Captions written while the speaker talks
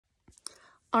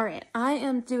All right, I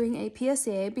am doing a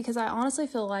PSA because I honestly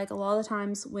feel like a lot of the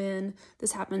times when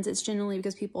this happens, it's generally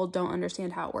because people don't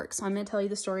understand how it works. So I'm going to tell you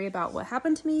the story about what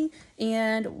happened to me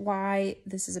and why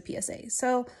this is a PSA.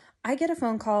 So I get a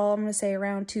phone call, I'm going to say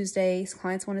around Tuesday,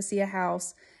 clients want to see a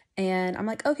house. And I'm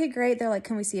like, okay, great. They're like,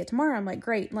 can we see it tomorrow? I'm like,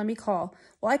 great, let me call.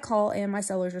 Well, I call and my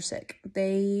sellers are sick.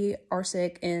 They are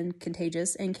sick and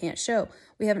contagious and can't show.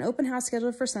 We have an open house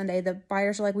scheduled for Sunday. The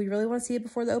buyers are like, we really want to see it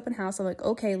before the open house. I'm like,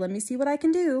 okay, let me see what I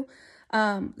can do.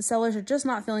 The sellers are just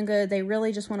not feeling good. They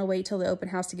really just want to wait till the open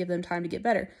house to give them time to get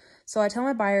better. So I tell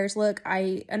my buyers, look,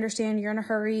 I understand you're in a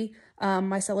hurry.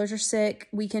 My sellers are sick.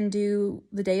 We can do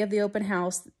the day of the open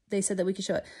house. They said that we could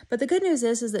show it. But the good news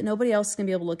is that nobody else is going to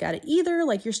be able to look at it either.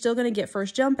 Like, you're still going to get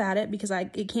first jump at it because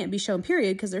it can't be shown,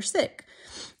 period, because they're sick.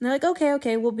 And they're like,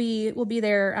 okay, we'll be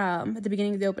there at the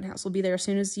beginning of the open house. We'll be there as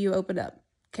soon as you open up.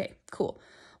 Okay, cool.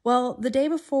 Well, the day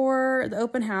before the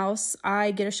open house,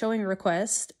 I get a showing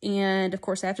request, and of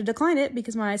course I have to decline it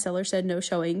because my seller said no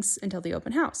showings until the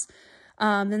open house.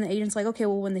 Then the agent's like, okay,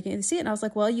 well, when they can see it? And I was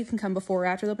like, well, you can come before or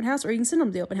after the open house, or you can send them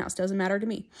to the open house. Doesn't matter to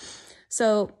me.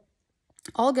 So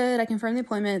all good. I confirm the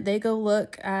appointment. They go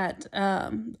look at,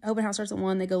 open house starts at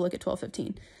 1. They go look at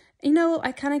 12:15. You know,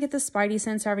 I kind of get this spidey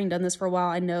sense having done this for a while.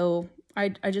 I know, I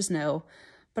just know.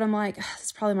 But I'm like,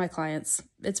 it's probably my clients.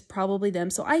 It's probably them.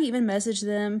 So I even message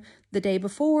them the day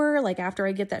before, like after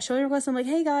I get that showing request. I'm like,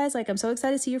 hey guys, like, I'm so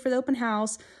excited to see you for the open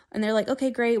house. And they're like, okay,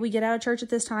 great. We get out of church at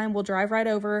this time. We'll drive right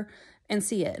over and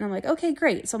see it. And I'm like, okay,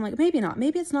 great. So I'm like, maybe not.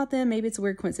 Maybe it's not them. Maybe it's a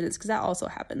weird coincidence, because that also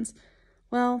happens.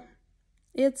 Well,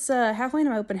 it's halfway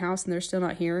into my open house and they're still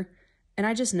not here. And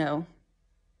I just know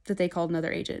that they called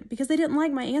another agent because they didn't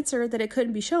like my answer that it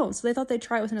couldn't be shown. So they thought they'd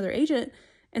try it with another agent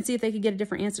and see if they could get a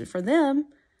different answer for them.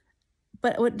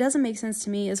 But what doesn't make sense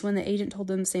to me is when the agent told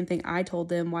them the same thing I told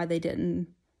them, why they didn't,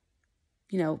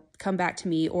 come back to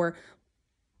me, or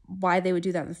why they would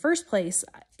do that in the first place.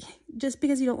 Just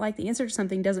because you don't like the answer to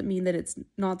something doesn't mean that it's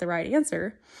not the right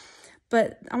answer.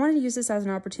 But I wanted to use this as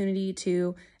an opportunity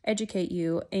to educate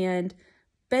you and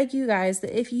beg you guys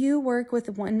that if you work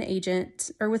with one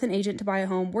agent or with an agent to buy a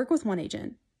home, work with one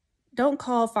agent. Don't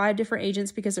call 5 different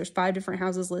agents because there's 5 different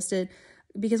houses listed.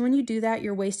 Because when you do that,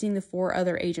 you're wasting the 4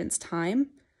 other agents'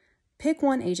 time. Pick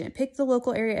one agent. Pick the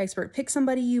local area expert. Pick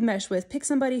somebody you mesh with. Pick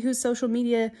somebody whose social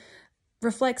media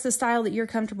reflects the style that you're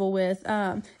comfortable with.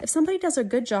 If somebody does a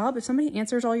good job, if somebody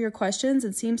answers all your questions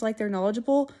and seems like they're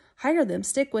knowledgeable, hire them,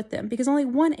 stick with them, because only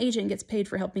one agent gets paid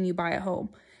for helping you buy a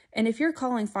home. And if you're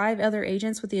calling 5 other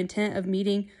agents with the intent of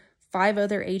meeting 5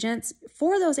 other agents,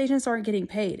 4 of those agents aren't getting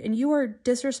paid, and you are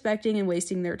disrespecting and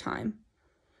wasting their time.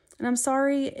 And I'm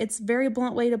sorry, it's a very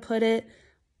blunt way to put it,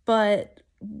 but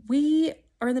we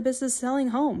are in the business of selling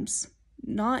homes,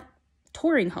 not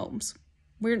touring homes.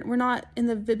 We're not in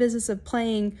the business of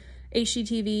playing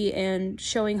HGTV and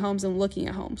showing homes and looking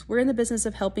at homes. We're in the business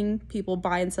of helping people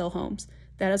buy and sell homes.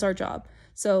 That is our job.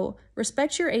 So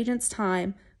respect your agent's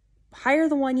time, hire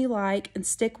the one you like, and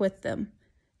stick with them.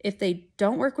 If they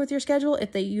don't work with your schedule,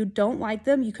 if you don't like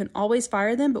them, you can always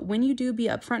fire them. But when you do, be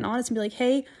upfront and honest and be like,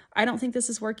 hey, I don't think this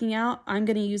is working out. I'm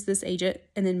going to use this agent,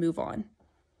 and then move on.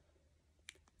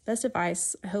 Best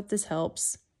advice. I hope this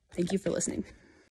helps. Thank you for listening.